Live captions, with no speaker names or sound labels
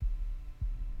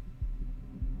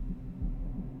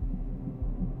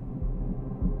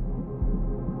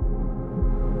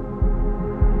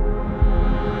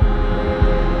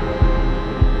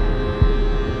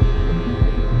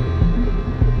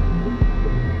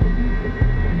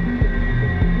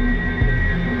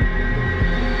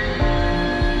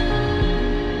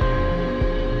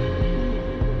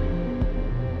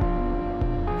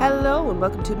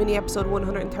welcome to mini episode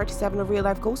 137 of Real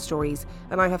Life Ghost Stories,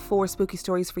 and I have 4 spooky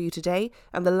stories for you today,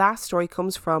 and the last story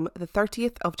comes from the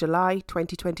 30th of July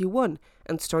 2021,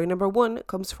 and story number 1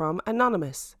 comes from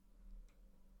Anonymous.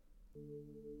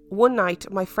 One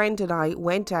night, my friend and I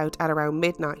went out at around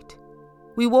midnight.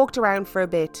 We walked around for a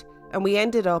bit, and we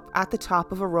ended up at the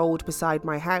top of a road beside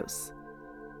my house.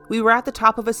 We were at the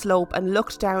top of a slope and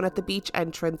looked down at the beach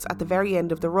entrance at the very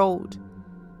end of the road.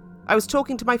 I was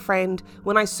talking to my friend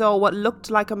when I saw what looked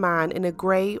like a man in a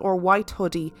grey or white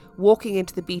hoodie walking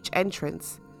into the beach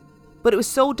entrance, but it was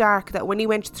so dark that when he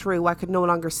went through I could no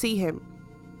longer see him.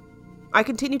 I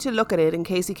continued to look at it in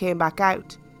case he came back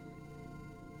out.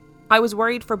 I was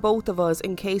worried for both of us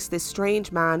in case this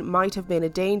strange man might have been a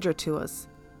danger to us.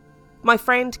 My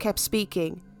friend kept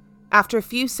speaking. After a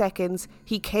few seconds,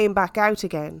 he came back out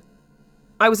again.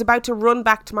 I was about to run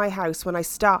back to my house when I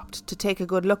stopped to take a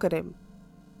good look at him.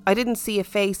 I didn't see a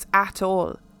face at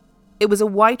all. It was a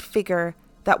white figure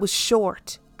that was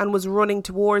short and was running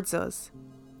towards us.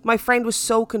 My friend was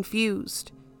so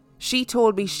confused. She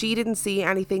told me she didn't see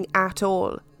anything at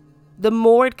all. The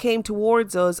more it came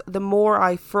towards us, the more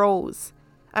I froze,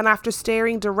 and after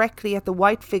staring directly at the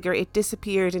white figure, it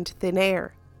disappeared into thin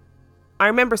air. I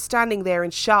remember standing there in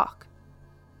shock.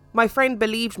 My friend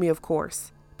believed me, of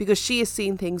course, because she has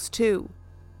seen things too.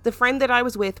 The friend that I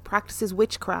was with practices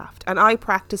witchcraft, and I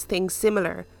practice things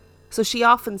similar, so she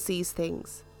often sees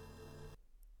things.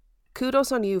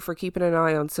 Kudos on you for keeping an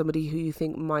eye on somebody who you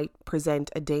think might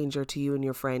present a danger to you and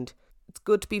your friend. It's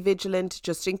good to be vigilant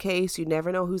just in case. You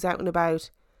never know who's out and about,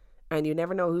 and you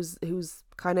never know who's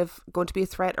kind of going to be a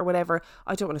threat or whatever.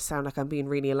 I don't want to sound like I'm being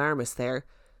really alarmist there,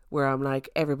 where I'm like,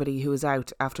 everybody who is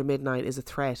out after midnight is a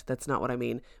threat. That's not what I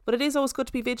mean. But it is always good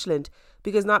to be vigilant,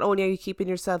 because not only are you keeping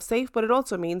yourself safe, but it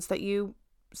also means that you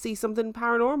see something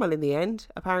paranormal in the end,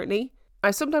 apparently.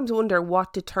 I sometimes wonder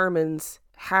what determines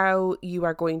how you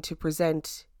are going to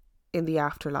present in the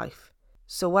afterlife.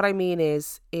 So what I mean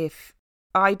is, if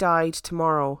I died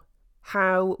tomorrow,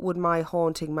 how would my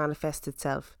haunting manifest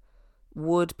itself?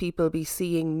 Would people be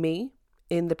seeing me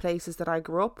in the places that I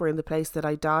grew up or in the place that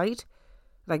I died?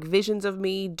 Like visions of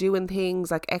me doing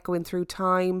things, like echoing through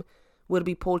time? Would it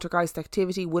be poltergeist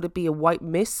activity? Would it be a white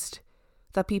mist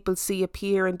that people see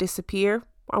appear and disappear?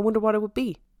 I wonder what it would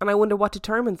be. And I wonder what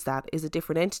determines that. Is it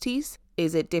different entities?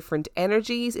 Is it different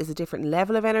energies? Is it a different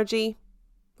level of energy?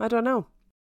 I don't know.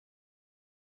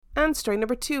 And story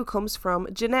number 2 comes from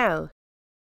Janelle.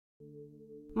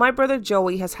 My brother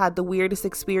Joey has had the weirdest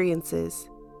experiences.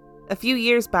 A few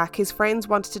years back, his friends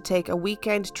wanted to take a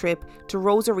weekend trip to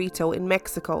Rosarito in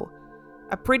Mexico,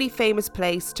 a pretty famous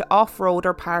place to off-road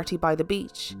or party by the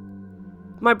beach.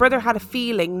 My brother had a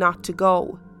feeling not to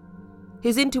go.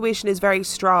 His intuition is very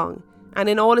strong, and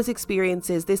in all his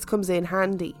experiences this comes in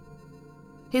handy.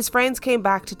 His friends came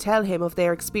back to tell him of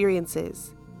their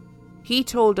experiences. He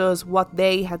told us what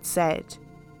they had said.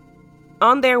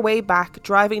 On their way back,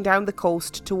 driving down the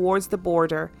coast towards the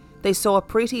border, they saw a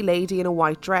pretty lady in a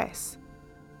white dress.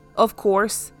 Of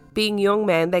course, being young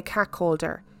men, they catcalled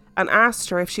her and asked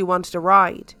her if she wanted a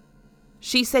ride.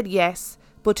 She said yes,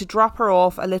 but to drop her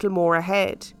off a little more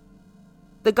ahead.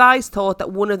 The guys thought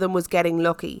that one of them was getting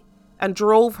lucky and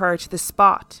drove her to the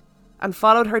spot and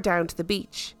followed her down to the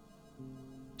beach.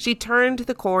 She turned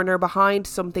the corner behind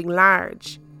something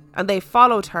large, and they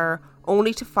followed her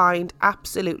only to find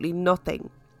absolutely nothing.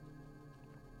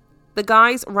 The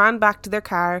guys ran back to their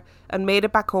car and made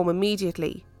it back home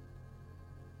immediately.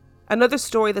 Another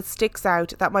story that sticks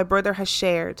out that my brother has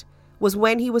shared was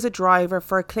when he was a driver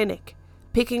for a clinic,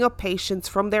 picking up patients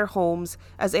from their homes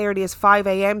as early as 5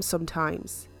 a.m.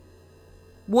 sometimes.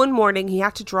 One morning he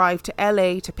had to drive to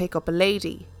LA to pick up a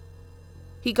lady.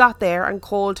 He got there and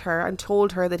called her and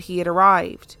told her that he had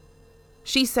arrived.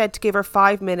 She said to give her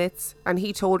 5 minutes, and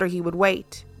he told her he would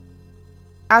wait.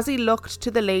 As he looked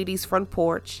to the lady's front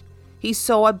porch, he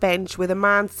saw a bench with a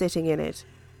man sitting in it,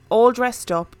 all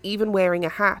dressed up, even wearing a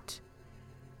hat.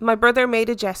 My brother made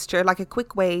a gesture like a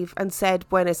quick wave and said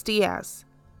Buenos dias.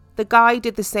 The guy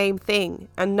did the same thing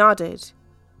and nodded.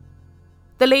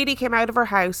 The lady came out of her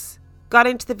house, got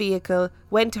into the vehicle,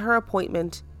 went to her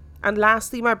appointment, and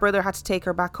lastly my brother had to take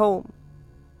her back home.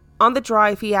 On the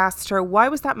drive he asked her why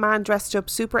was that man dressed up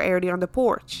super early on the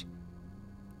porch?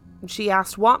 And she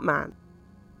asked what man?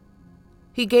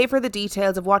 He gave her the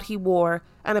details of what he wore,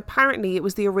 and apparently it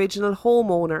was the original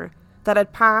homeowner that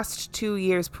had passed 2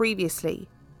 years previously.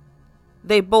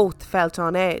 They both felt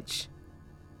on edge.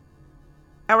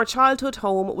 Our childhood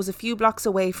home was a few blocks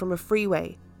away from a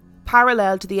freeway,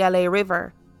 parallel to the LA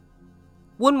River.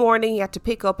 One morning he had to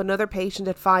pick up another patient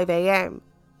at 5 a.m,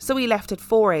 so he left at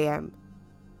 4 a.m.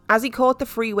 As he caught the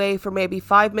freeway for maybe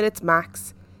 5 minutes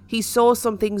max, he saw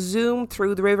something zoom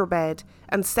through the riverbed,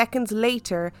 and seconds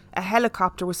later, a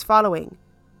helicopter was following.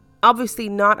 Obviously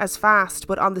not as fast,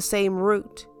 but on the same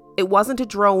route. It wasn't a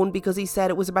drone because he said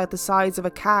it was about the size of a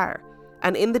car,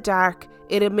 and in the dark,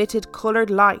 it emitted coloured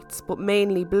lights, but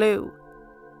mainly blue.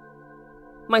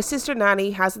 My sister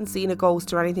Nanny hasn't seen a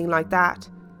ghost or anything like that,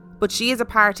 but she is a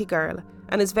party girl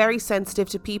and is very sensitive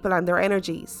to people and their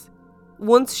energies.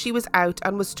 Once she was out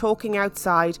and was talking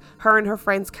outside her and her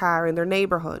friend's car in their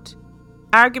neighbourhood.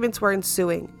 Arguments were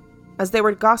ensuing, as they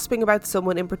were gossiping about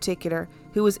someone in particular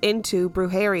who was into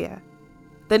brujeria.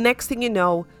 The next thing you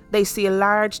know, they see a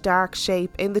large dark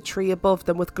shape in the tree above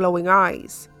them with glowing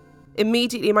eyes.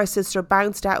 Immediately my sister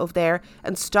bounced out of there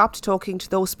and stopped talking to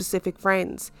those specific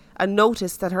friends and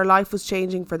noticed that her life was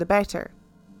changing for the better.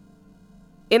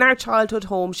 In our childhood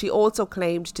home, she also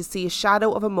claimed to see a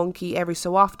shadow of a monkey every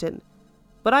so often,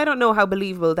 but I don't know how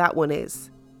believable that one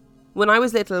is. When I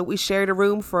was little, we shared a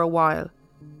room for a while.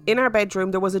 In our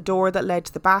bedroom, there was a door that led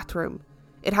to the bathroom.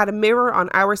 It had a mirror on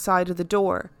our side of the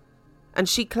door, and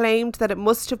she claimed that it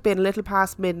must have been a little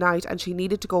past midnight and she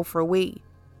needed to go for a wee.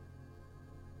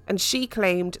 She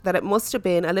needed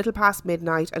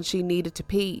to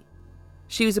pee.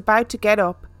 She was about to get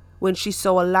up when she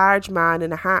saw a large man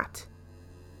in a hat.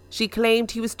 She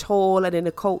claimed he was tall and in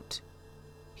a coat.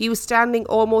 He was standing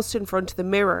almost in front of the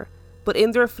mirror, but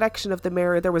in the reflection of the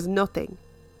mirror there was nothing.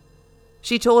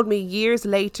 She told me years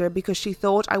later because she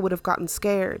thought I would have gotten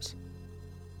scared.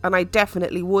 And I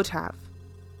definitely would have.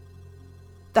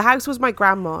 The house was my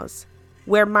grandma's,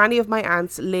 where many of my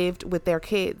aunts lived with their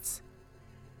kids.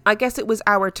 I guess it was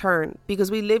our turn because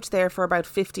we lived there for about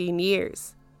 15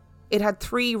 years. It had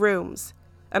 3 rooms,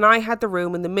 and I had the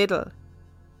room in the middle.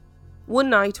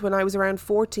 One night when I was around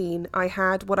 14, I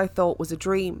had what I thought was a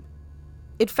dream.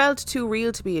 It felt too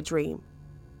real to be a dream,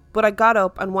 but I got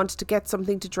up and wanted to get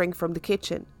something to drink from the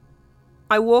kitchen.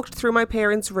 I walked through my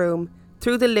parents' room,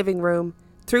 through the living room,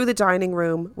 through the dining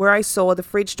room, where I saw the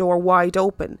fridge door wide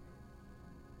open,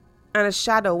 and a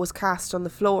shadow was cast on the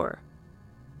floor.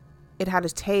 It had a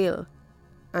tail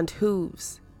and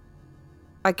hooves.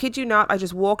 I kid you not, I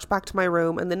just walked back to my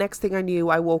room, and the next thing I knew,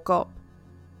 I woke up.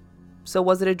 So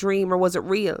was it a dream or was it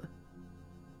real?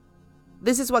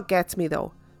 This is what gets me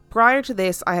though. Prior to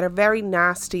this, I had a very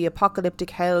nasty apocalyptic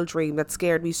hell dream that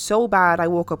scared me so bad I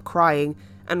woke up crying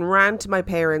and ran to my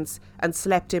parents and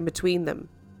slept in between them.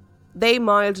 They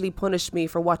mildly punished me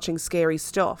for watching scary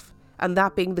stuff, and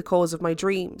that being the cause of my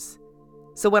dreams.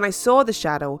 So when I saw the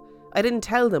shadow, I didn't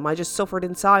tell them, I just suffered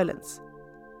in silence.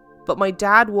 But my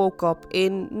dad woke up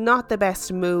in not the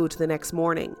best mood the next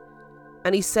morning,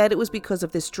 and he said it was because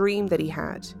of this dream that he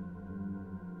had.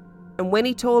 And when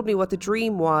he told me what the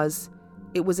dream was,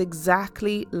 it was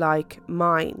exactly like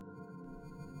mine.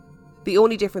 The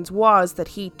only difference was that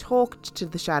he talked to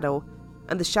the shadow,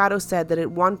 and the shadow said that it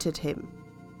wanted him.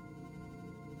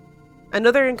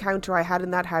 Another encounter I had in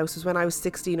that house was when I was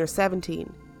 16 or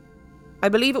 17. I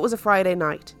believe it was a Friday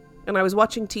night, and I was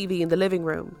watching TV in the living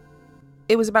room.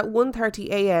 It was about 1:30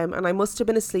 a.m. and I must have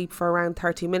been asleep for around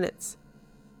 30 minutes,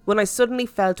 when I suddenly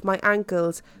felt my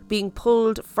ankles being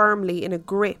pulled firmly in a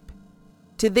grip.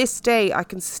 To this day, I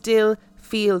can still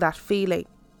feel that feeling.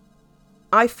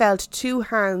 I felt 2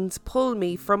 hands pull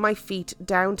me from my feet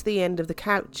down to the end of the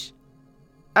couch.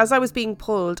 As I was being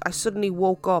pulled, I suddenly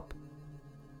woke up,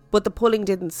 but the pulling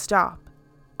didn't stop.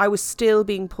 I was still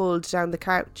being pulled down the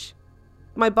couch.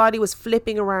 My body was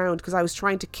flipping around because I was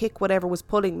trying to kick whatever was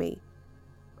pulling me.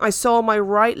 I saw my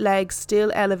right leg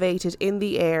still elevated in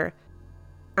the air,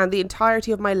 and the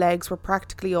entirety of my legs were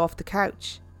practically off the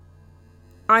couch.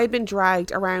 I had been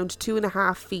dragged around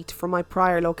 2.5 feet from my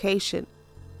prior location.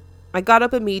 I got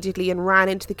up immediately and ran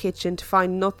into the kitchen to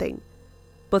find nothing,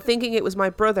 but thinking it was my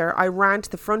brother, I ran to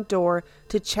the front door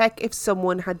to check if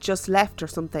someone had just left or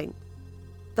something.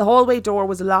 The hallway door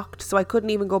was locked, so I couldn't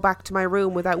even go back to my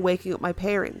room without waking up my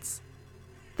parents.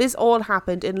 This all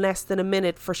happened in less than a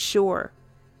minute for sure.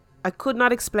 I could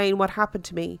not explain what happened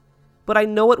to me, but I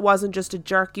know it wasn't just a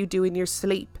jerk you do in your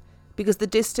sleep, because the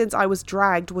distance I was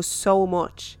dragged was so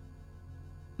much.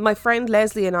 My friend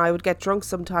Leslie and I would get drunk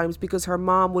sometimes because her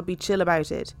mom would be chill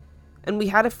about it, and we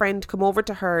had a friend come over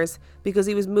to hers because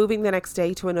he was moving the next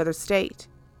day to another state.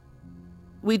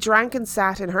 We drank and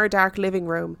sat in her dark living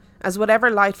room as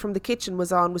whatever light from the kitchen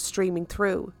was on was streaming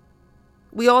through.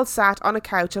 We all sat on a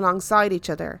couch alongside each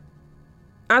other.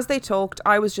 As they talked,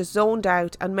 I was just zoned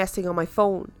out and messing on my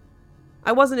phone.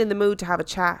 I wasn't in the mood to have a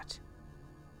chat.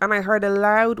 And I heard a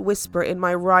loud whisper in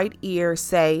my right ear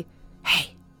say,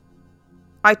 "Hey."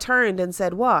 I turned and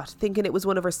said, "What?" thinking it was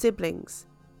one of her siblings.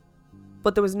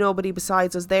 but there was nobody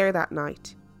besides us there that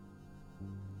night.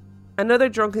 Another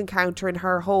drunk encounter in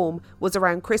her home was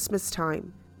around Christmas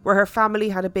time, where her family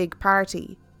had a big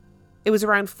party. It was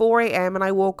around 4 a.m. and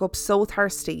I woke up so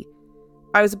thirsty.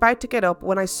 I was about to get up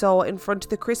when I saw in front of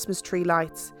the Christmas tree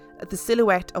lights the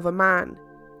silhouette of a man.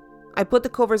 I put the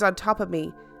covers on top of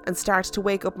me and started to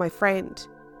wake up my friend.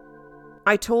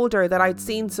 I told her that I'd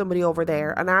seen somebody over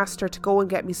there and asked her to go and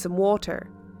get me some water.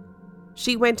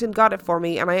 She went and got it for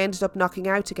me and I ended up knocking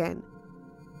out again.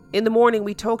 In the morning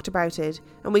we talked about it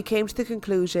and we came to the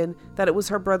conclusion that it was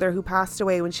her brother who passed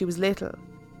away when she was little.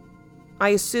 I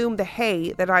assumed the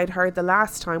hey that I'd heard the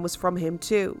last time was from him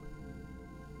too.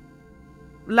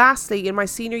 Lastly, in my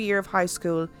senior year of high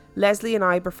school, Leslie and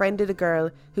I befriended a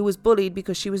girl who was bullied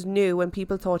because she was new and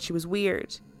people thought she was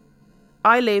weird.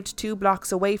 I lived 2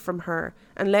 blocks away from her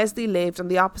and Leslie lived on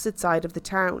the opposite side of the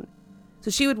town. So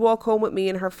she would walk home with me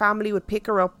and her family would pick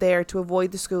her up there to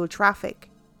avoid the school traffic.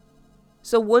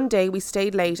 So one day we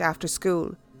stayed late after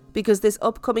school because this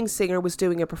upcoming singer was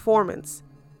doing a performance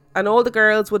and all the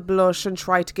girls would blush and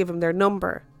try to give him their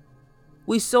number.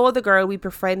 We saw the girl we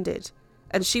befriended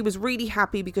and she was really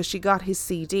happy because she got his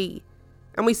CD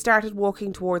and we started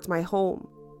walking towards my home.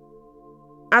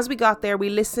 As we got there we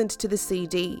listened to the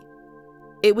CD.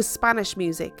 It was Spanish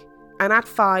music and at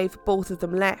 5 both of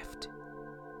them left.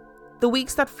 The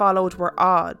weeks that followed were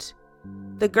odd.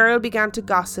 The girl began to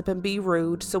gossip and be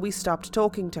rude, so we stopped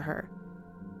talking to her.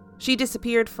 She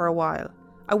disappeared for a while.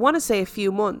 I want to say a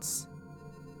few months.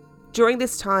 During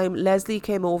this time, Leslie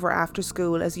came over after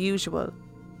school as usual.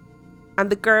 And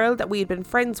the girl that we had been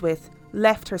friends with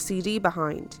left her CD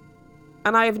behind.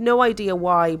 And I have no idea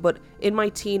why, but in my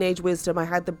teenage wisdom I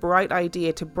had the bright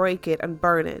idea to break it and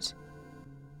burn it.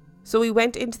 So we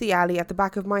went into the alley at the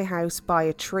back of my house by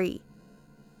a tree.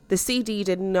 The CD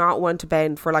did not want to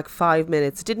bend for like 5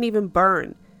 minutes. It didn't even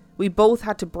burn. We both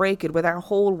had to break it with our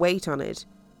whole weight on it.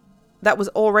 That was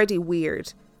already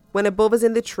weird. When above us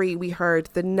in the tree we heard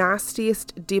the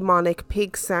nastiest demonic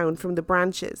pig sound from the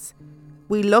branches.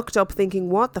 We looked up thinking,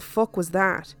 what the fuck was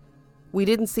that? We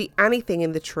didn't see anything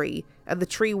in the tree and the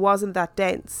tree wasn't that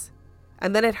dense.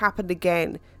 And then it happened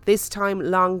again, this time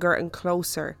longer and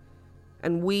closer.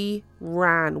 And we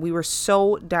ran. We were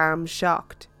so damn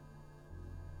shocked.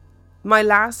 My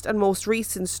last and most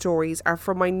recent stories are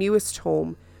from my newest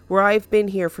home, where I've been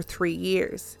here for 3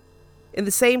 years. In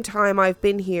the same time I've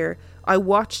been here, I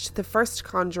watched the first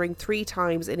Conjuring 3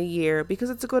 times in a year because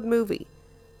it's a good movie.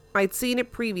 I'd seen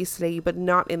it previously, but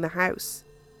not in the house.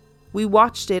 We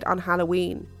watched it on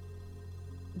Halloween.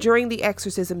 During the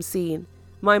exorcism scene,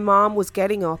 my mom was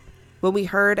getting up when we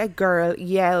heard a girl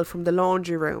yell from the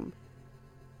laundry room.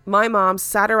 My mom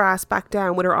sat her ass back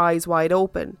down with her eyes wide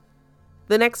open.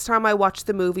 The next time I watched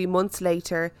the movie months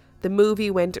later, the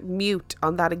movie went mute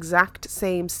on that exact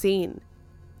same scene.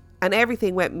 And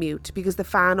everything went mute because the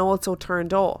fan also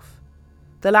turned off.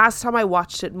 The last time I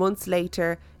watched it months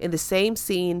later, in the same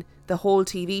scene, the whole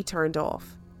TV turned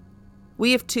off.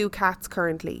 We have 2 cats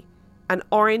currently, an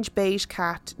orange beige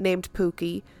cat named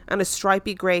Pookie and a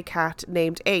stripy grey cat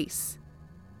named Ace.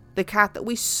 The cat that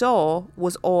we saw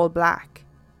was all black.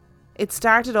 It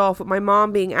started off with my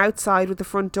mom being outside with the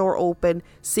front door open,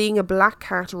 seeing a black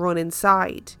cat run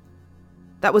inside.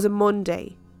 That was a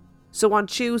Monday. So on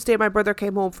Tuesday my brother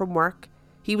came home from work.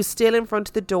 He was still in front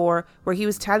of the door where he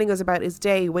was telling us about his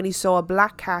day when he saw a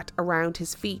black cat around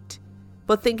his feet.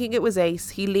 But thinking it was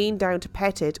Ace, he leaned down to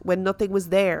pet it when nothing was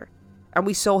there, and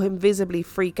we saw him visibly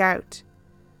freak out.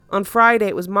 On Friday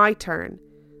it was my turn.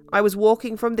 I was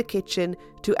walking from the kitchen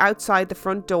to outside the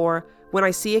front door when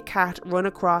I see a cat run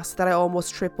across that I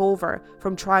almost trip over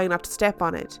from trying not to step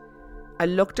on it. I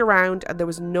looked around and there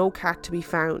was no cat to be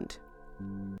found.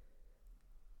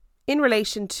 In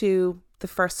relation to the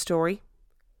first story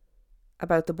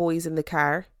about the boys in the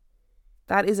car,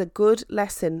 that is a good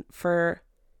lesson for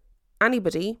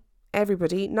anybody,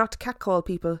 everybody, not to catcall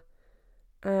people.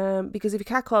 Because if you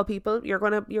catcall people, you're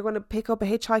gonna pick up a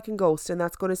hitchhiking ghost and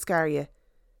that's gonna scare you.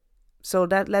 So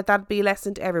let that be a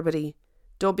lesson to everybody.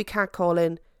 Don't be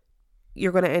catcalling.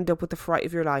 You're going to end up with the fright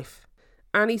of your life.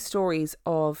 Any stories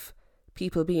of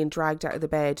people being dragged out of the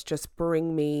bed just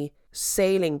bring me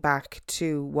sailing back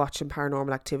to watching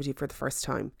Paranormal Activity for the first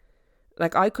time.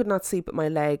 Like, I could not sleep with my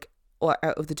leg out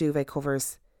of the duvet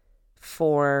covers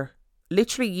for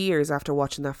literally years after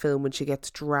watching that film when she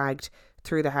gets dragged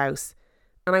through the house.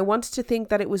 And I wanted to think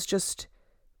that it was just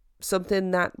something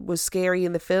that was scary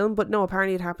in the film, but no,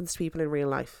 apparently it happens to people in real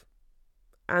life.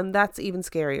 And that's even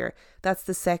scarier. That's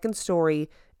the second story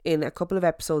in a couple of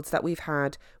episodes that we've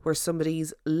had where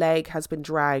somebody's leg has been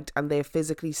dragged and they've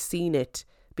physically seen it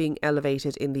being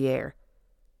elevated in the air.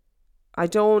 I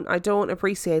don't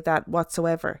appreciate that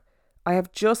whatsoever. I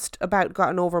have just about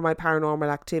gotten over my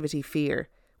paranormal activity fear.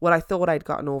 Well, I thought I'd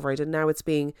gotten over it, and now it's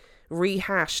being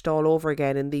rehashed all over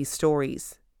again in these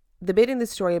stories. The bit in the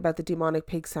story about the demonic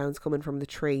pig sounds coming from the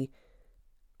tree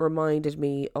reminded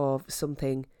me of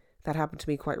something that happened to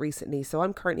me quite recently. So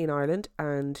I'm currently in Ireland,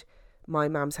 and my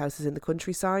mum's house is in the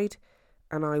countryside,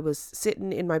 and I was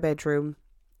sitting in my bedroom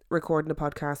recording a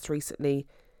podcast recently,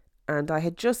 and I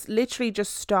had literally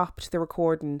just stopped the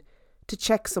recording to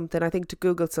check something, I think to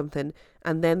Google something,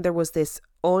 and then there was this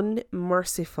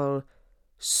unmerciful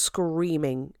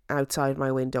screaming outside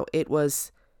my window. It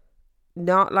was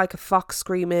not like a fox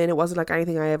screaming, it wasn't like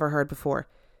anything I ever heard before.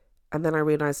 And then I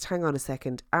realised, hang on a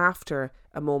second, after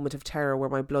a moment of terror where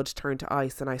my blood turned to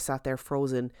ice and I sat there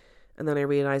frozen, and then I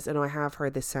realised, I have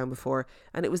heard this sound before,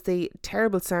 and it was the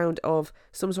terrible sound of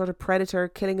some sort of predator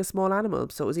killing a small animal.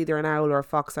 So it was either an owl or a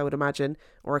fox, I would imagine,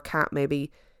 or a cat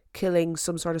maybe, killing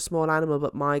some sort of small animal.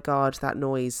 But my God, that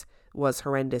noise was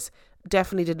horrendous.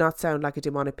 Definitely did not sound like a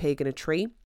demonic pig in a tree.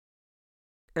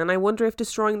 And I wonder if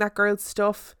destroying that girl's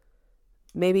stuff,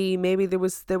 maybe there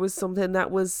was something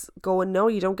that was going, no,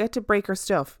 you don't get to break her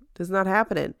stuff. It's not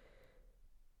happening.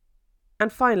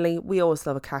 And finally, we always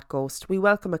love a cat ghost. We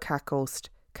welcome a cat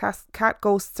ghost. Cat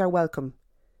ghosts are welcome.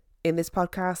 In this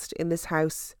podcast, in this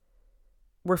house,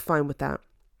 we're fine with that.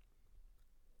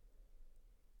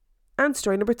 And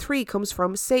story number 3 comes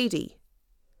from Sadie.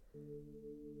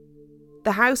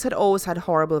 The house had always had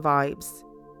horrible vibes.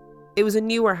 It was a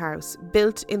newer house,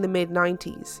 built in the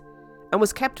mid-90s, and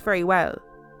was kept very well.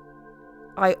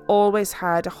 I always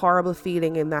had a horrible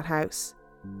feeling in that house.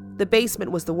 The basement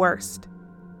was the worst.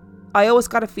 I always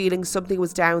got a feeling something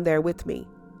was down there with me.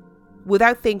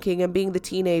 Without thinking, and being the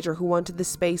teenager who wanted the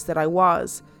space that I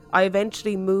was, I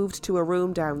eventually moved to a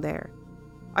room down there.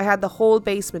 I had the whole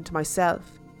basement to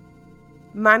myself.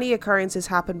 Many occurrences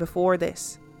happened before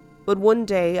this, but one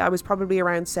day, I was probably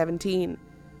around 17,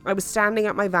 I was standing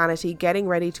at my vanity getting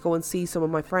ready to go and see some of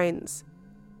my friends.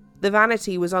 The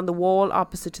vanity was on the wall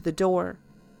opposite to the door,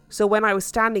 so when I was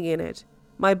standing in it,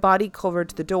 my body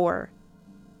covered the door.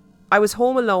 I was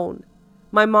home alone.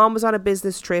 My mom was on a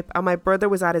business trip and my brother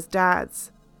was at his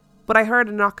dad's, but I heard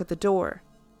a knock at the door.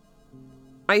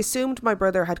 I assumed my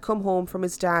brother had come home from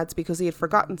his dad's because he had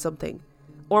forgotten something,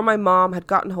 or my mom had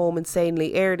gotten home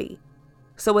insanely early.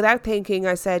 So without thinking,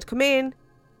 I said, "Come in."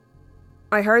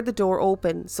 I heard the door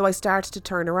open, so I started to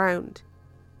turn around.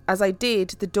 As I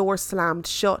did, the door slammed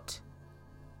shut.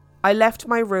 I left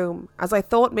my room, as I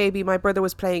thought maybe my brother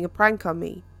was playing a prank on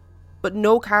me, but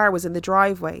no car was in the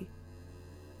driveway.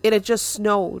 It had just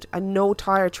snowed and no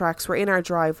tyre tracks were in our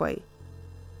driveway.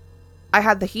 I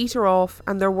had the heater off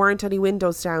and there weren't any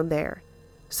windows down there,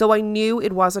 so I knew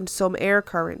it wasn't some air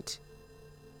current.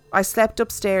 I slept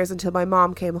upstairs until my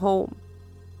mom came home.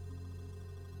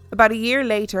 About a year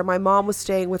later, my mom was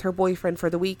staying with her boyfriend for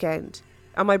the weekend,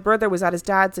 and my brother was at his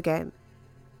dad's again.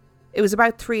 It was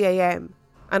about 3 a.m,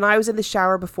 and I was in the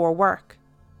shower before work.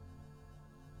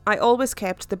 I always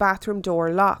kept the bathroom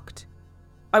door locked.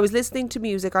 I was listening to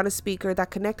music on a speaker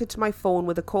that connected to my phone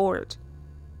with a cord.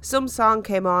 Some song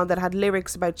came on that had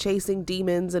lyrics about chasing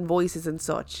demons and voices and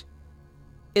such.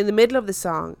 In the middle of the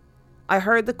song, I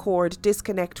heard the cord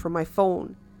disconnect from my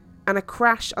phone, and a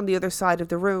crash on the other side of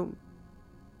the room.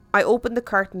 I opened the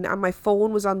curtain and my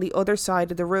phone was on the other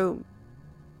side of the room.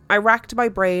 I racked my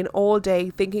brain all day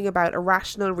thinking about a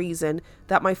rational reason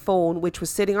that my phone, which was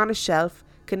sitting on a shelf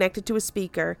connected to a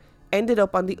speaker, ended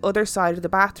up on the other side of the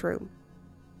bathroom.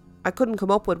 I couldn't come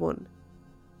up with one.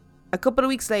 A couple of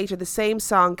weeks later, the same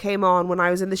song came on when I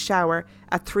was in the shower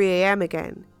at 3 a.m.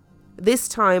 again. This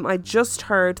time I just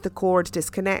heard the cord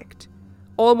disconnect,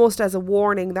 almost as a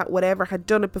warning that whatever had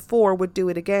done it before would do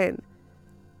it again.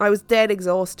 I was dead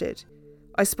exhausted.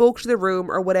 I spoke to the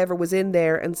room or whatever was in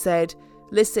there and said,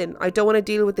 "Listen, I don't want to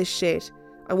deal with this shit.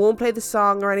 I won't play the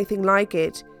song or anything like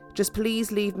it. Just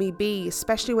please leave me be,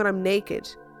 especially when I'm naked."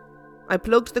 I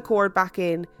plugged the cord back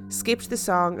in, skipped the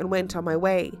song and went on my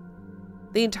way.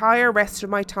 The entire rest of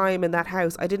my time in that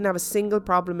house, I didn't have a single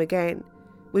problem again,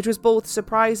 which was both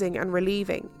surprising and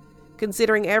relieving.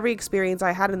 Considering every experience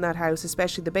I had in that house,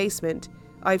 especially the basement,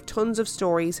 I have tons of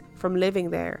stories from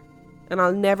living there, and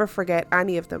I'll never forget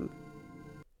any of them.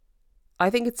 I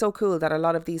think it's so cool that a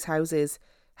lot of these houses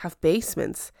have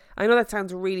basements. I know that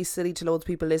sounds really silly to loads of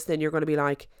people listening. You're going to be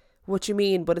like, what you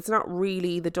mean? But it's not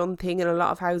really the done thing in a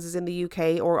lot of houses in the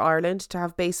UK or Ireland to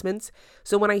have basements.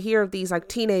 So when I hear of these like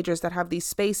teenagers that have these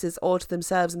spaces all to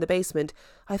themselves in the basement,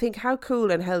 I think how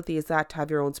cool and healthy is that to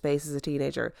have your own space as a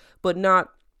teenager? But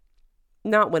not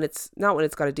when it's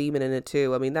got a demon in it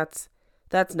too. I mean, that's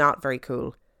not very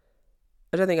cool.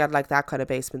 I don't think I'd like that kind of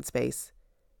basement space.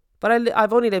 But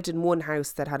I've only lived in one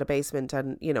house that had a basement,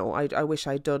 and, you know, I wish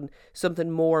I'd done something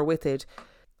more with it.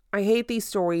 I hate these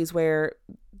stories where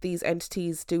these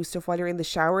entities do stuff while you're in the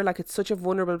shower. Like, it's such a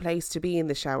vulnerable place to be in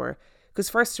the shower. Because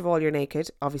first of all, you're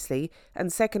naked, obviously.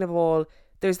 And second of all,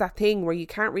 there's that thing where you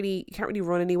can't really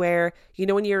run anywhere. You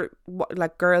know, when you're,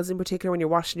 like girls in particular, when you're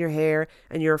washing your hair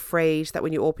and you're afraid that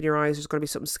when you open your eyes, there's going to be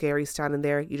something scary standing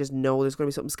there. You just know there's going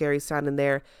to be something scary standing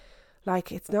there.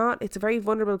 Like, it's a very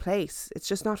vulnerable place. It's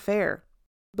just not fair.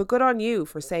 But good on you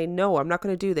for saying, no, I'm not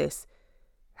going to do this.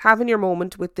 Having your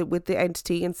moment with the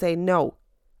entity and saying, no,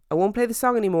 I won't play the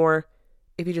song anymore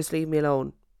if you just leave me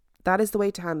alone. That is the way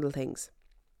to handle things.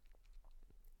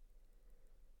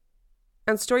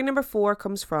 And story number 4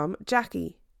 comes from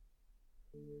Jackie.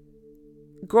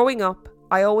 Growing up,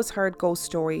 I always heard ghost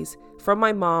stories from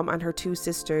my mom and her 2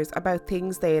 sisters about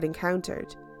things they had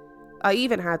encountered. I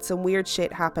even had some weird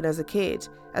shit happen as a kid,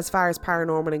 as far as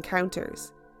paranormal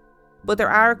encounters. But there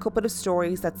are a couple of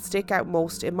stories that stick out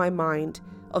most in my mind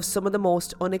of some of the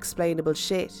most unexplainable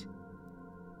shit.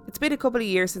 It's been a couple of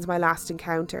years since my last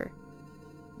encounter.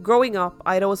 Growing up,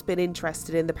 I'd always been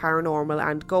interested in the paranormal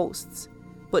and ghosts,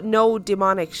 but no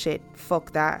demonic shit,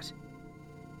 fuck that.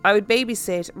 I would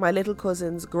babysit my little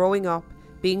cousins growing up,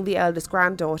 being the eldest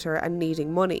granddaughter and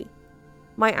needing money.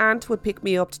 My aunt would pick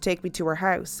me up to take me to her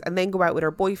house and then go out with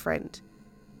her boyfriend.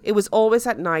 It was always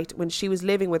at night when she was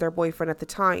living with her boyfriend at the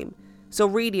time, so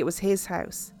really it was his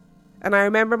house. And I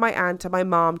remember my aunt and my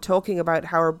mom talking about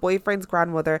how her boyfriend's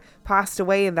grandmother passed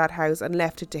away in that house and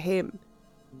left it to him.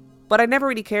 But I never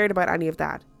really cared about any of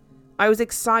that. I was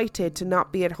excited to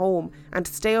not be at home and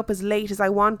to stay up as late as I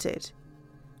wanted.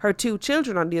 Her 2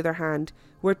 children, on the other hand,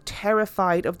 were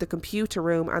terrified of the computer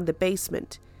room and the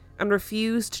basement and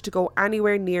refused to go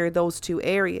anywhere near those 2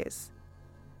 areas.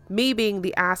 Me being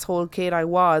the asshole kid I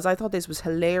was, I thought this was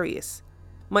hilarious.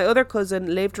 My other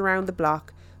cousin lived around the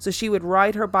block, so she would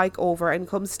ride her bike over and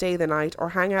come stay the night or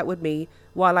hang out with me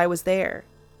while I was there.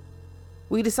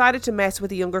 We decided to mess with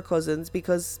the younger cousins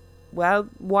because, well,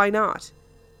 why not?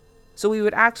 So we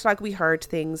would act like we heard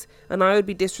things and I would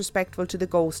be disrespectful to the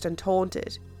ghost and taunt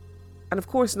it. And of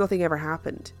course nothing ever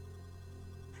happened.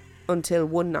 Until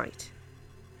one night.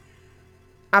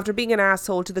 After being an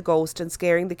asshole to the ghost and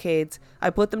scaring the kids, I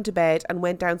put them to bed and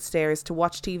went downstairs to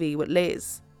watch TV with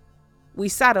Liz. We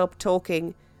sat up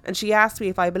talking and she asked me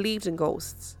if I believed in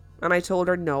ghosts, and I told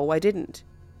her no, I didn't.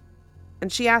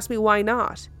 And she asked me why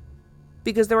not,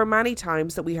 because there were many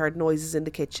times that we heard noises in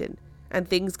the kitchen and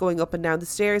things going up and down the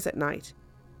stairs at night.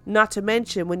 Not to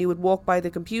mention when you would walk by the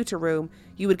computer room,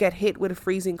 you would get hit with a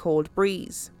freezing cold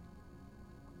breeze.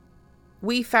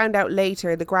 We found out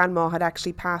later the grandma had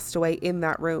actually passed away in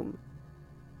that room.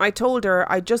 I told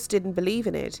her I just didn't believe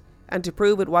in it, and to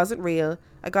prove it wasn't real,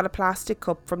 I got a plastic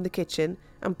cup from the kitchen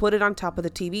and put it on top of the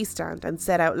TV stand and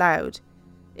said out loud,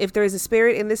 "If there is a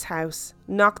spirit in this house,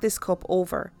 knock this cup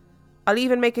over. I'll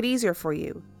even make it easier for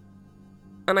you."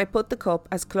 And I put the cup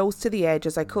as close to the edge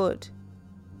as I could.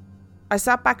 I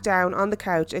sat back down on the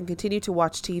couch and continued to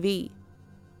watch TV.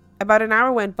 About an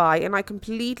hour went by and I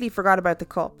completely forgot about the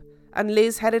cup, and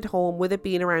Liz headed home with it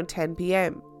being around 10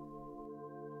 p.m.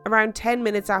 Around 10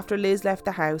 minutes after Liz left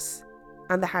the house,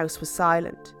 and the house was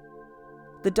silent.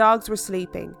 The dogs were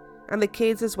sleeping, and the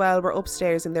kids as well were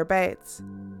upstairs in their beds.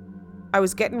 I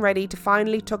was getting ready to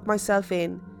finally tuck myself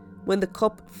in when the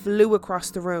cup flew across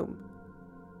the room.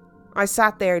 I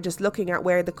sat there just looking at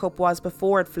where the cup was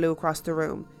before it flew across the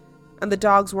room, and the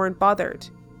dogs weren't bothered.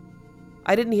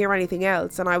 I didn't hear anything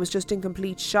else, and I was just in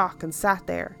complete shock and sat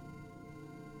there.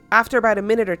 After about a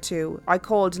minute or 2, I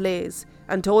called Liz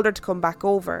and told her to come back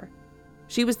over.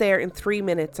 She was there in 3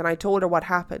 minutes and I told her what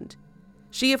happened.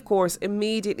 She, of course,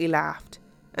 immediately laughed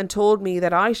and told me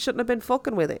that I shouldn't have been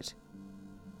fucking with it.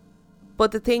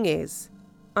 But the thing is,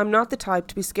 I'm not the type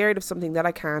to be scared of something that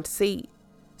I can't see.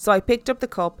 So I picked up the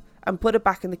cup and put it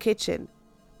back in the kitchen,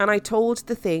 and I told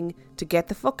the thing to get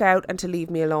the fuck out and to leave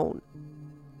me alone.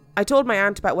 I told my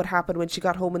aunt about what happened when she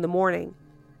got home in the morning,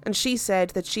 and she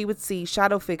said that she would see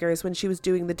shadow figures when she was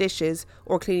doing the dishes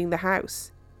or cleaning the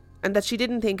house, and that she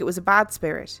didn't think it was a bad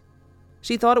spirit.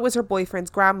 She thought it was her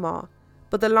boyfriend's grandma,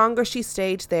 but the longer she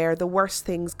stayed there, the worse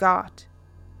things got.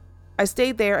 I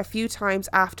stayed there a few times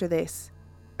after this,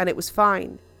 and it was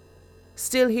fine.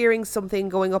 Still hearing something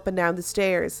going up and down the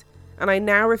stairs, and I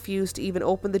now refused to even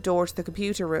open the door to the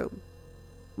computer room.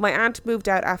 My aunt moved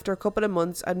out after a couple of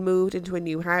months and moved into a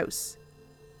new house.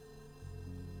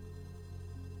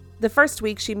 The first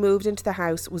week she moved into the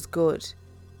house was good.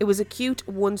 It was a cute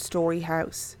 1-story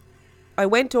house. I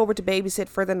went over to babysit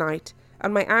for the night,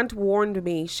 and my aunt warned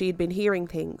me she'd been hearing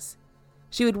things.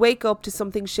 She would wake up to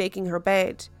something shaking her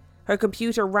bed, her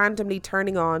computer randomly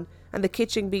turning on, and the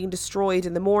kitchen being destroyed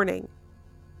in the morning.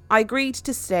 I agreed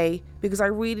to stay because I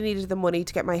really needed the money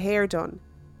to get my hair done.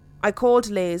 I called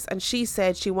Liz and she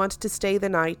said she wanted to stay the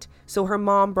night, so her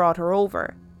mom brought her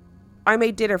over. I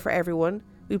made dinner for everyone.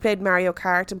 We played Mario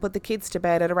Kart and put the kids to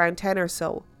bed at around 10 or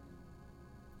so.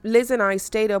 Liz and I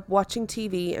stayed up watching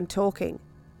TV and talking.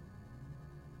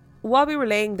 While we were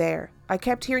laying there, I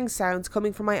kept hearing sounds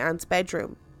coming from my aunt's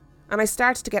bedroom, and I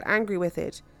started to get angry with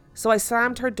it, so I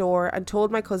slammed her door and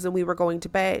told my cousin we were going to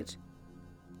bed.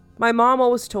 My mom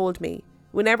always told me,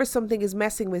 whenever something is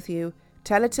messing with you,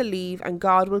 tell it to leave and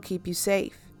God will keep you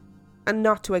safe, and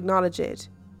not to acknowledge it.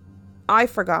 I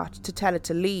forgot to tell it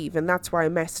to leave, and that's where I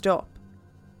messed up.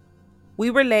 We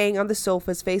were laying on the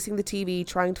sofas facing the TV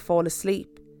trying to fall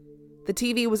asleep. The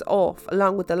TV was off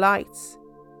along with the lights.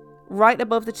 Right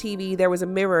above the TV there was a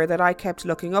mirror that I kept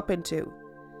looking up into.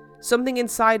 Something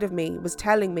inside of me was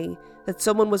telling me that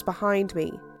someone was behind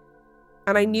me,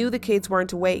 and I knew the kids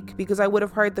weren't awake because I would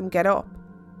have heard them get up.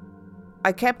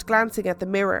 I kept glancing at the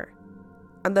mirror,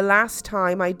 and the last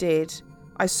time I did,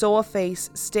 I saw a face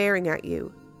staring at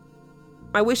you.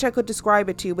 I wish I could describe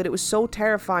it to you, but it was so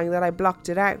terrifying that I blocked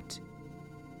it out.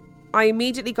 I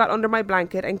immediately got under my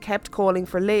blanket and kept calling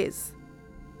for Liz.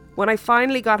 When I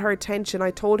finally got her attention,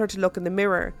 I told her to look in the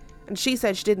mirror, and she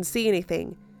said she didn't see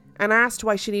anything, and asked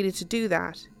why she needed to do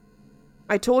that.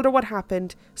 I told her what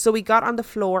happened, so we got on the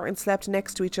floor and slept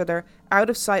next to each other, out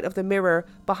of sight of the mirror,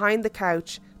 behind the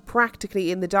couch,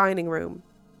 practically in the dining room.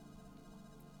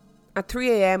 At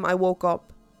 3 a.m. I woke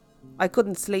up. I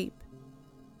couldn't sleep.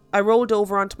 I rolled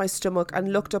over onto my stomach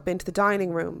and looked up into the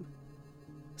dining room.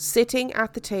 Sitting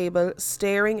at the table,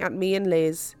 staring at me and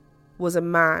Liz, was a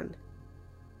man.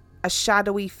 A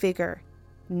shadowy figure.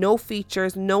 No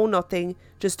features, no nothing,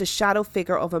 just a shadow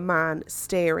figure of a man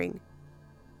staring.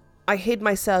 I hid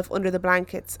myself under the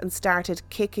blankets and started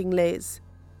kicking Liz.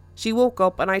 She woke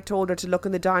up and I told her to look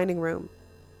in the dining room.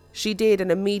 She did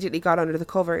and immediately got under the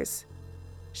covers.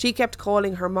 She kept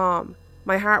calling her mom.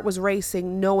 My heart was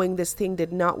racing, knowing this thing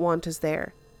did not want us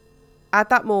there. At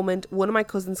that moment, one of my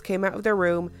cousins came out of their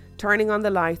room, turning on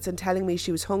the lights and telling me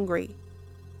she was hungry.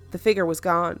 The figure was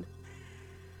gone.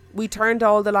 We turned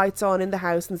all the lights on in the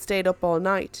house and stayed up all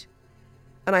night.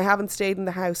 And I haven't stayed in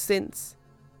the house since.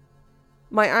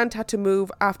 My aunt had to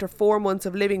move after 4 months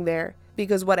of living there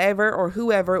because whatever or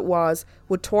whoever it was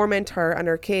would torment her and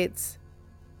her kids.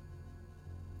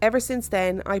 Ever since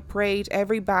then, I prayed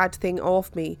every bad thing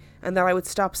off me and that I would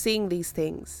stop seeing these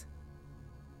things.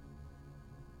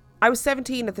 I was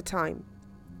 17 at the time,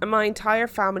 and my entire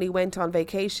family went on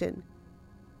vacation.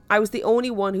 I was the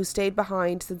only one who stayed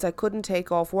behind since I couldn't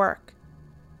take off work.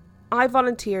 I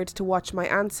volunteered to watch my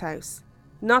aunt's house,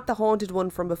 not the haunted one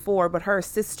from before, but her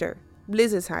sister,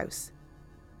 Liz's house.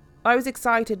 I was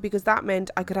excited because that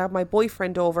meant I could have my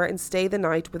boyfriend over and stay the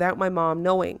night without my mom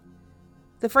knowing.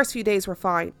 The first few days were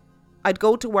fine. I'd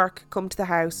go to work, come to the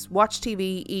house, watch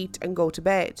TV, eat and go to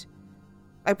bed.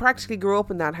 I practically grew up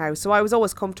in that house, so I was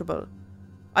always comfortable.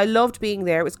 I loved being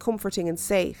there, it was comforting and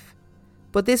safe.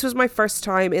 But this was my first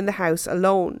time in the house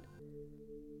alone.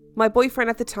 My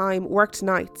boyfriend at the time worked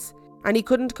nights, and he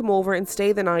couldn't come over and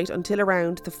stay the night until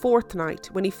around the 4th night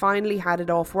when he finally had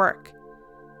it off work.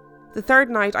 The 3rd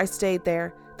night I stayed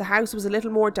there, the house was a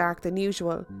little more dark than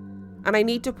usual, and I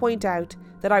need to point out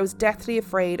that I was deathly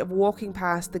afraid of walking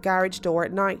past the garage door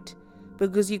at night,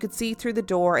 because you could see through the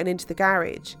door and into the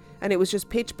garage, and it was just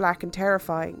pitch black and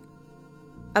terrifying.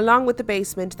 Along with the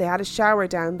basement, they had a shower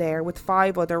down there with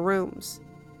 5 other rooms.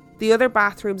 The other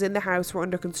bathrooms in the house were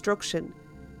under construction,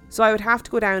 so I would have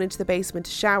to go down into the basement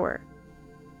to shower.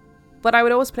 But I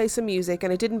would always play some music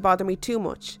and it didn't bother me too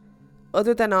much,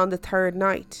 other than on the 3rd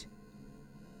night.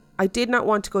 I did not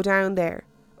want to go down there.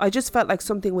 I just felt like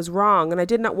something was wrong and I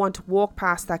did not want to walk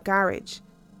past that garage.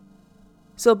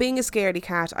 So being a scaredy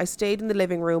cat, I stayed in the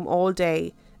living room all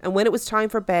day, and when it was time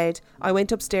for bed, I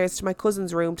went upstairs to my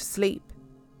cousin's room to sleep.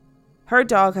 Her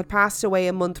dog had passed away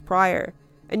a month prior,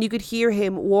 and you could hear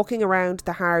him walking around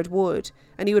the hard wood,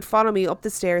 and he would follow me up the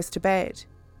stairs to bed.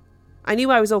 I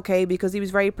knew I was okay because he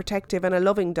was very protective and a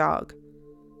loving dog.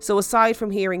 So aside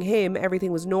from hearing him,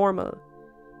 everything was normal.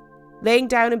 Laying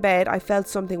down in bed, I felt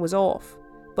something was off,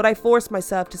 but I forced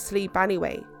myself to sleep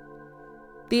anyway.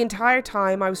 The entire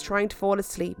time I was trying to fall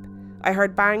asleep, I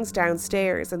heard bangs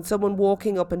downstairs and someone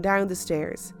walking up and down the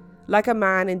stairs, like a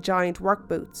man in giant work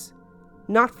boots.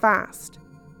 Not fast,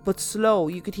 but slow,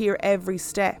 you could hear every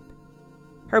step.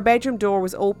 Her bedroom door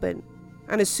was open,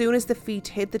 and as soon as the feet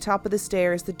hit the top of the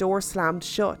stairs, the door slammed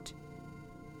shut.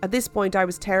 At this point I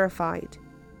was terrified.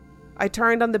 I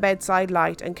turned on the bedside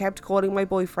light and kept calling my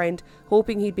boyfriend,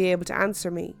 hoping he'd be able to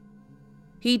answer me.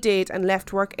 He did, and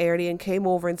left work early and came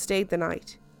over and stayed the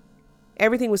night.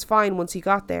 Everything was fine once he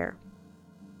got there.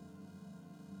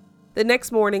 The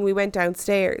next morning we went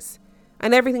downstairs,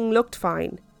 and everything looked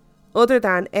fine, other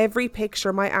than every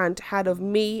picture my aunt had of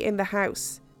me in the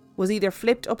house was either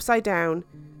flipped upside down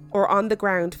or on the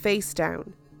ground face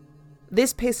down.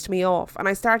 This pissed me off, and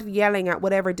I started yelling at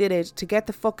whatever did it to get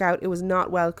the fuck out. It was not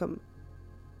welcome.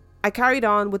 I carried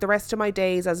on with the rest of my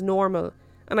days as normal,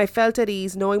 and I felt at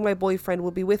ease knowing my boyfriend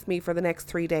would be with me for the next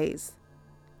 3 days.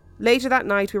 Later that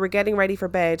night we were getting ready for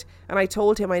bed, and I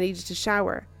told him I needed to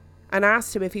shower and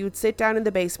asked him if he would sit down in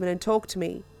the basement and talk to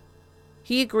me.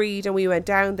 He agreed, and we went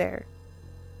down there.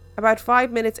 About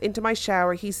 5 minutes into my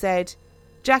shower he said,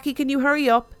 "Jackie, can you hurry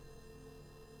up?"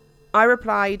 I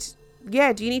replied,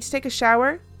 "Yeah, do you need to take a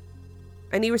shower?"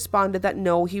 And he responded that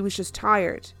no, he was just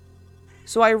tired.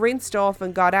 So I rinsed off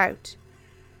and got out.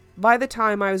 By the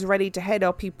time I was ready to head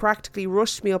up, he practically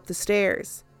rushed me up the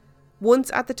stairs.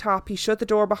 Once at the top, he shut the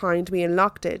door behind me and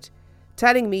locked it,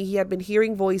 telling me he had been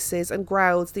hearing voices and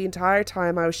growls the entire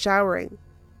time I was showering.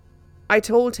 I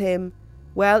told him,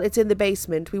 "Well, it's in the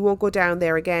basement, we won't go down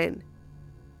there again."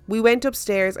 We went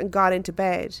upstairs and got into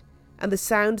bed, and the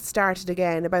sound started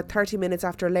again about 30 minutes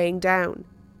after laying down.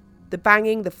 The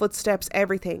banging, the footsteps,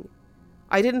 everything.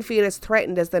 I didn't feel as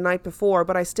threatened as the night before,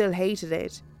 but I still hated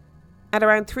it. At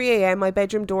around 3 a.m, my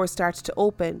bedroom door started to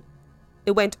open.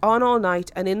 It went on all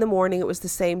night, and in the morning it was the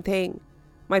same thing.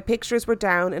 My pictures were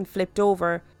down and flipped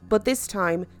over, but this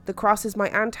time the crosses my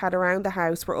aunt had around the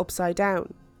house were upside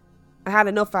down. I had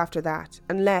enough after that,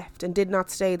 and left and did not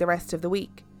stay the rest of the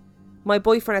week. My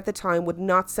boyfriend at the time would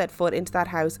not set foot into that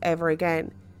house ever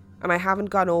again, and I haven't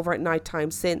gone over at night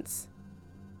time since.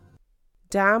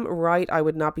 Damn right I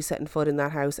would not be setting foot in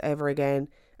that house ever again,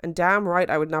 and damn right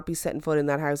I would not be setting foot in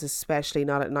that house, especially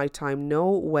not at night time. No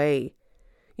way.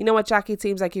 You know what, Jackie, it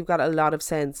seems like you've got a lot of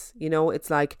sense. You know,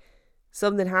 it's like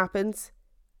something happens,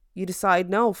 you decide,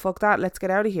 no, fuck that, let's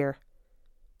get out of here.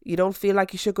 You don't feel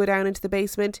like you should go down into the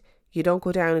basement, you don't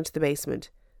go down into the basement.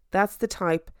 That's the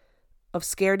type of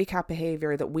scaredy cat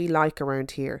behaviour that we like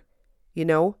around here. You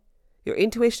know, your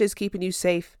intuition is keeping you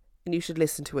safe, and you should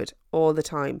listen to it all the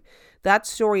time. That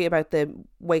story about the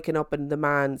waking up and the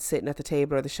man sitting at the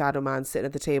table, or the shadow man sitting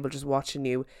at the table just watching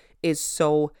you, is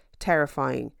so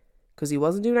terrifying, because he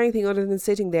wasn't doing anything other than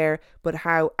sitting there. But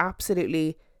how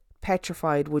absolutely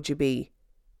petrified would you be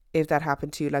if that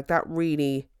happened to you? Like, that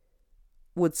really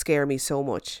would scare me so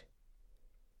much.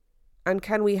 And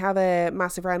can we have a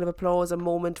massive round of applause, a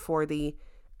moment for the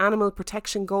animal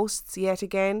protection ghosts yet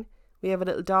again? We have a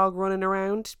little dog running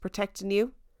around protecting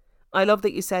you. I love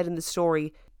that you said in the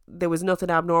story there was nothing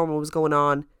abnormal was going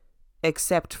on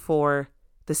except for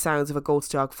the sounds of a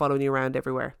ghost dog following you around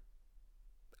everywhere.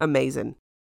 Amazing.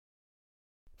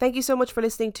 Thank you so much for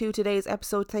listening to today's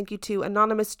episode. Thank you to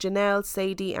Anonymous, Janelle,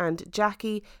 Sadie and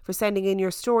Jackie for sending in your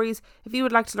stories. If you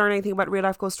would like to learn anything about Real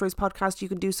Life Ghost Stories Podcast, you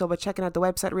can do so by checking out the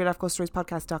website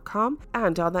reallifeghoststoriespodcast.com.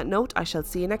 And on that note, I shall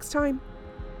see you next time.